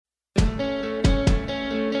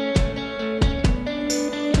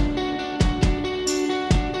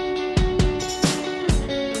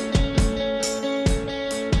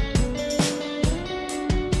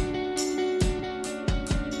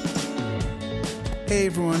Hey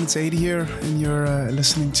everyone, it's Adi here, and you're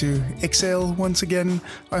listening to Exhale once again.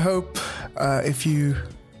 I hope if you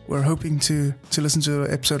were hoping to listen to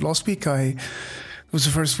the episode last week, it was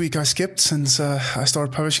the first week I skipped since I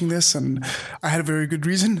started publishing this, and I had a very good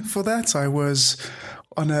reason for that. I was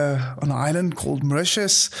on an island called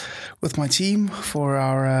Mauritius with my team for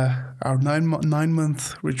our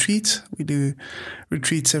 9-month retreat. We do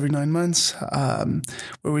retreats every 9 months,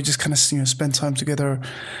 where we just kind of spend time together,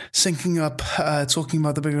 syncing up, talking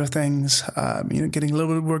about the bigger things, getting a little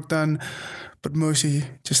bit of work done, but mostly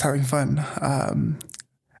just having fun.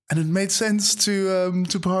 And it made sense to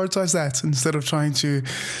prioritize that instead of trying to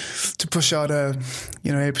push out a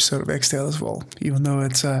episode of Exhale as well. Even though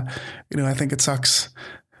it's I think it sucks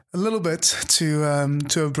a little bit to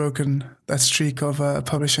have broken that streak of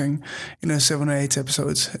publishing 7 or 8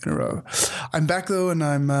 episodes in a row. I'm back though, and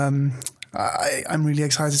I'm really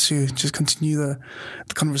excited to just continue the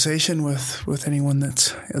conversation with anyone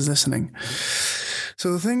that is listening.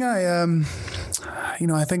 So the thing I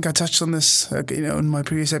think I touched on this, in my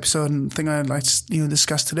previous episode, and the thing I'd like to,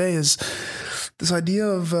 discuss today is this idea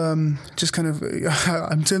of just kind of,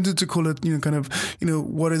 I'm tempted to call it,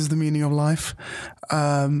 what is the meaning of life?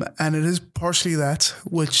 And it is partially that,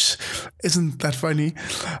 which isn't that funny.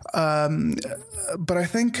 But I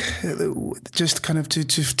think just kind of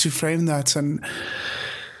to frame that and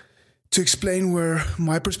to explain where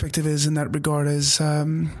my perspective is in that regard is,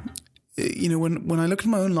 when I look at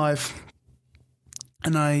my own life,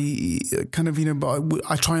 and I kind of,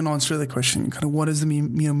 I try and answer the question, kind of what is the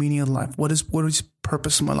meaning of life? What is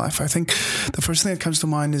purpose in my life? I think the first thing that comes to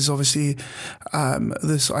mind is obviously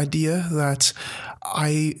this idea that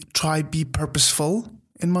I try be purposeful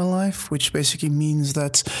in my life, which basically means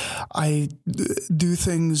that I do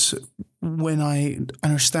things when I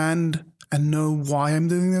understand and know why I'm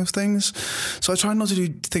doing those things. So I try not to do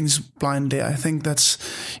things blindly. I think that's,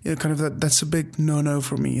 that's a big no-no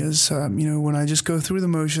for me is, when I just go through the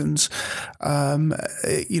motions,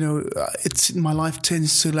 it's, my life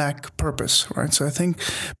tends to lack purpose, right? So I think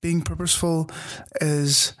being purposeful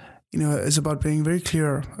is about being very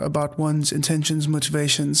clear about one's intentions,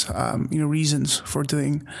 motivations, reasons for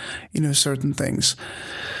doing, certain things.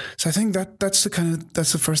 So I think that's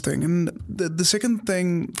the first thing. And the second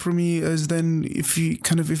thing for me is then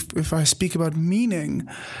if I speak about meaning,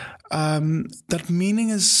 that meaning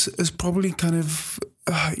is probably kind of,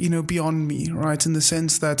 beyond me, right? In the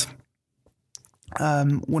sense that,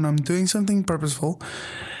 when I'm doing something purposeful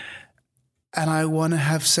and I want to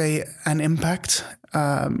have, say, an impact,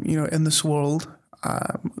 in this world,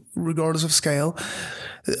 regardless of scale,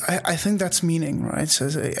 I think that's meaning, right? So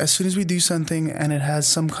as soon as we do something and it has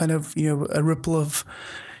some kind of, a ripple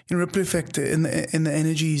effect in the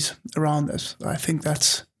energies around us, I think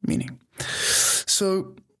that's meaning.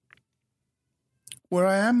 So where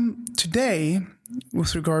I am today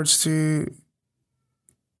with regards to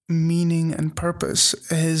meaning and purpose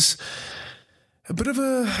is a bit of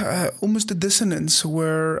almost a dissonance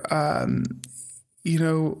where,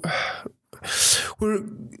 where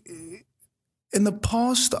in the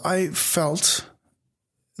past I felt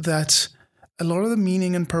that a lot of the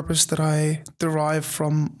meaning and purpose that I derive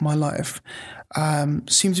from my life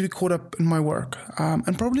seemed to be caught up in my work,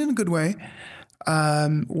 and probably in a good way,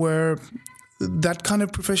 where that kind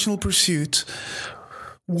of professional pursuit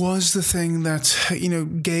was the thing that,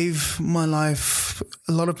 gave my life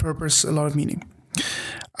a lot of purpose, a lot of meaning.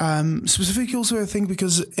 Specifically also, I think,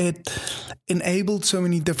 because it enabled so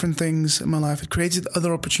many different things in my life. It created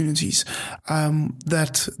other opportunities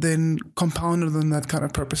that then compounded on that kind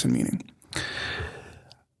of purpose and meaning.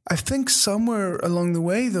 I think somewhere along the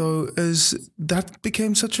way, though, is that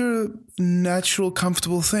became such a natural,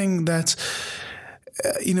 comfortable thing that,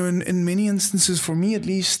 in many instances, for me at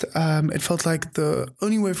least, it felt like the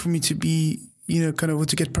only way for me to be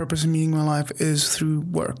to get purpose and meaning in my life is through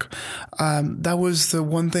work. That was the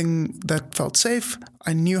one thing that felt safe.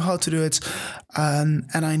 I knew how to do it, and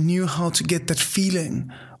I knew how to get that feeling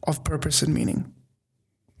of purpose and meaning.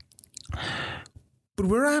 But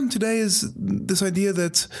where I am today is this idea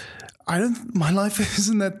that my life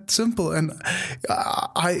isn't that simple, and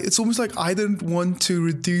it's almost like I don't want to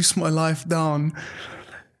reduce my life down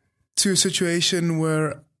to a situation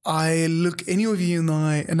where I look any of you in the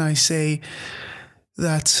eye and I say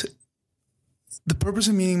that the purpose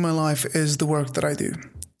and meaning of my life is the work that I do,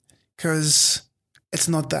 because it's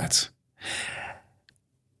not that.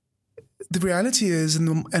 The reality is,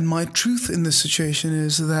 and my truth in this situation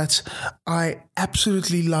is that I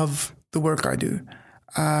absolutely love the work I do.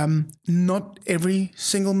 Not every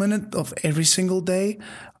single minute of every single day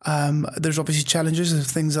There's obviously challenges of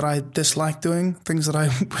things that I dislike doing, things that I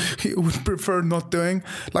would prefer not doing,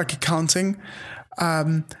 like accounting.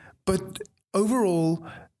 But overall,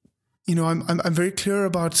 I'm very clear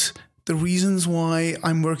about the reasons why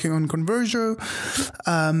I'm working on Convergio,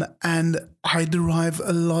 and I derive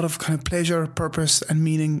a lot of kind of pleasure, purpose, and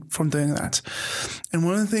meaning from doing that. And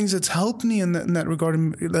one of the things that's helped me in that regard,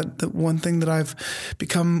 that one thing that I've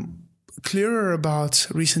become clearer about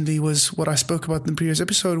recently was what I spoke about in the previous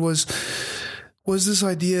episode was this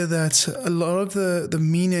idea that a lot of the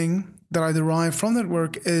meaning that I derive from that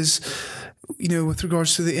work is, with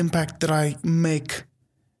regards to the impact that I make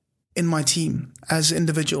in my team as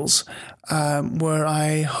individuals, where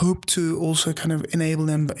I hope to also kind of enable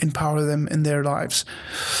them, empower them in their lives.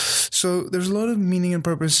 So there's a lot of meaning and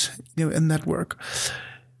purpose, in that work.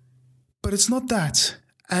 But it's not that.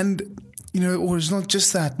 And, or it's not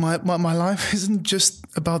just that. My life isn't just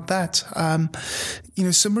about that.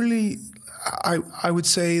 Similarly, I would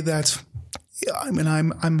say that,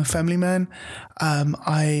 I'm a family man.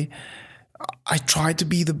 I try to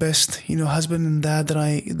be the best, husband and dad that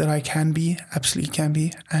I can be, absolutely can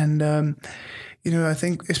be. And, I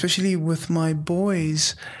think especially with my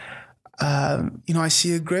boys, I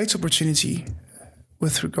see a great opportunity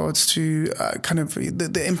with regards to kind of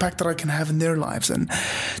the impact that I can have in their lives and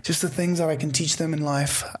just the things that I can teach them in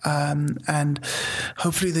life, and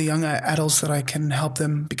hopefully the young adults that I can help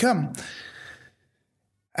them become.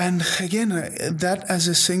 And again, that as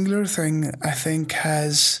a singular thing, I think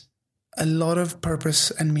has a lot of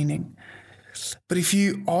purpose and meaning. But if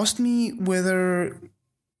you asked me whether,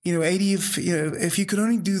 AD, if you could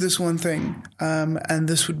only do this one thing, and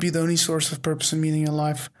this would be the only source of purpose and meaning in your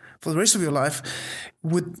life for the rest of your life,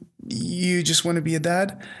 would you just want to be a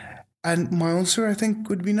dad? And my answer, I think,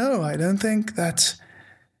 would be no. I don't think that,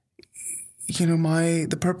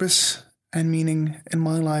 the purpose and meaning in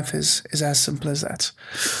my life is as simple as that.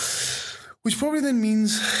 Which probably then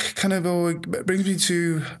means brings me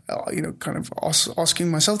to, asking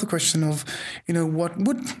myself the question of, what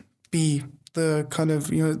would be the kind of,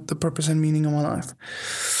 the purpose and meaning of my life.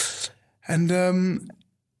 And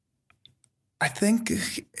I think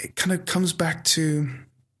it kind of comes back to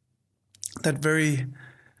that very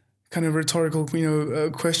kind of rhetorical,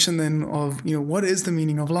 question then of, what is the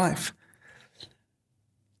meaning of life?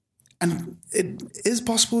 And it is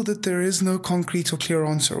possible that there is no concrete or clear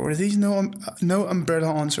answer, or at least no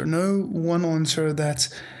umbrella answer, no one answer that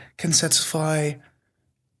can satisfy,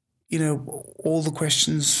 all the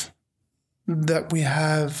questions that we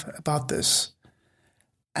have about this.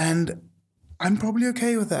 And I'm probably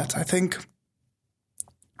okay with that. I think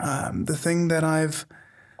the thing that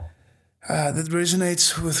that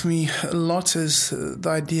resonates with me a lot is the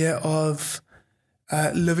idea of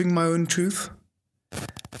living my own truth.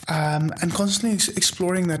 And constantly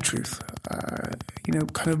exploring that truth,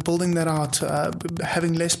 kind of building that out,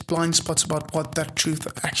 having less blind spots about what that truth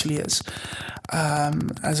actually is,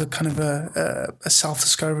 as a kind of a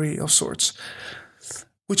self-discovery of sorts,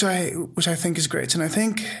 which I think is great. And I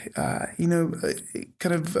think,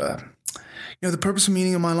 the purpose and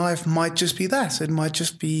meaning of my life might just be that. It might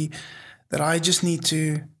just be that I just need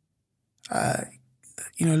to,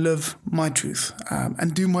 live my truth,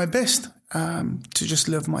 and do my best to just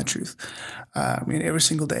live my truth. Every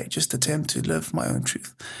single day, just attempt to live my own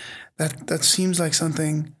truth. That seems like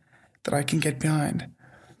something that I can get behind.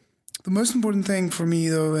 The most important thing for me,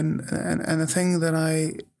 though, and the thing that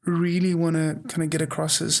I really want to kind of get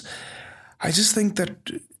across is, I just think that,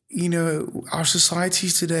 our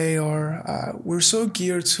societies today we're so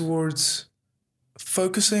geared towards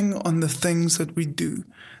focusing on the things that we do,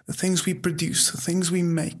 the things we produce, the things we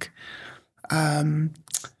make,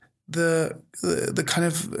 the kind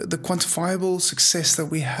of the quantifiable success that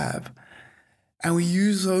we have, and we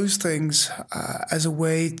use those things as a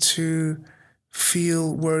way to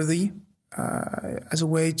feel worthy, as a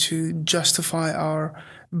way to justify our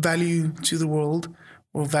value to the world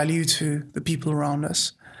or value to the people around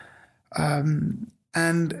us. And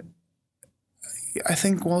I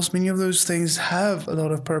think whilst many of those things have a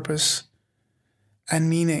lot of purpose and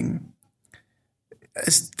meaning,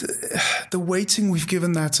 the weighting we've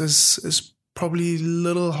given that is probably a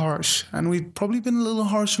little harsh, and we've probably been a little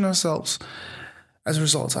harsh on ourselves as a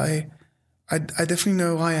result. I definitely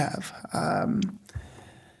know I have. I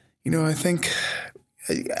think,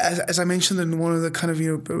 as I mentioned in one of the kind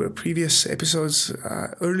of previous episodes,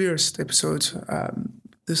 earliest episodes,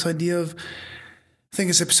 this idea of I think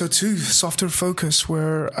it's episode 2, softer focus,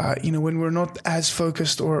 where, when we're not as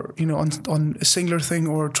focused or, on a singular thing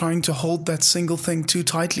or trying to hold that single thing too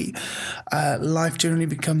tightly, life generally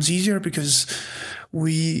becomes easier because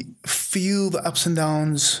we feel the ups and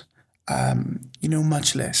downs,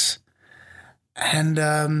 much less. And,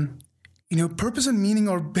 purpose and meaning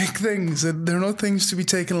are big things. They're not things to be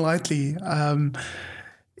taken lightly.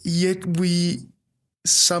 Yet we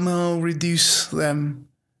somehow reduce them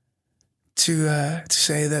to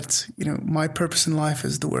say that, my purpose in life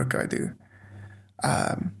is the work I do.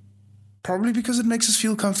 Probably because it makes us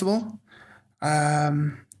feel comfortable.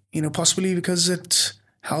 Possibly because it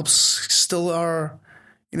helps still our,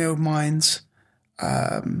 minds.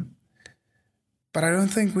 But I don't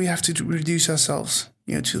think we have to reduce ourselves,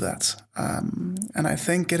 to that. And I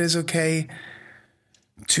think it is okay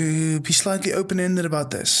to be slightly open-ended about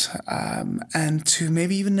this, and to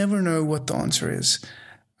maybe even never know what the answer is.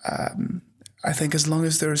 I think as long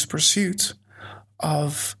as there is pursuit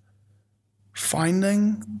of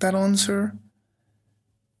finding that answer,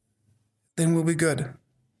 then we'll be good.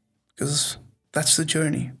 Because that's the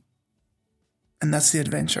journey. And that's the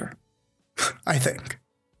adventure, I think.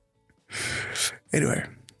 Anyway,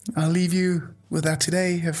 I'll leave you with that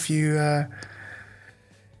today. If you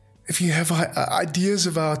have ideas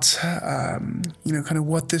about, kind of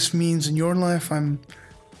what this means in your life,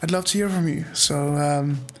 I'd love to hear from you.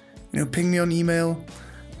 So, ping me on email,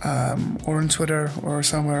 or on Twitter or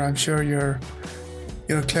somewhere. I'm sure you're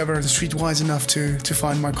clever and streetwise enough to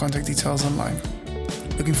find my contact details online.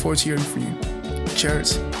 Looking forward to hearing from you.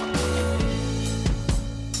 Cheers.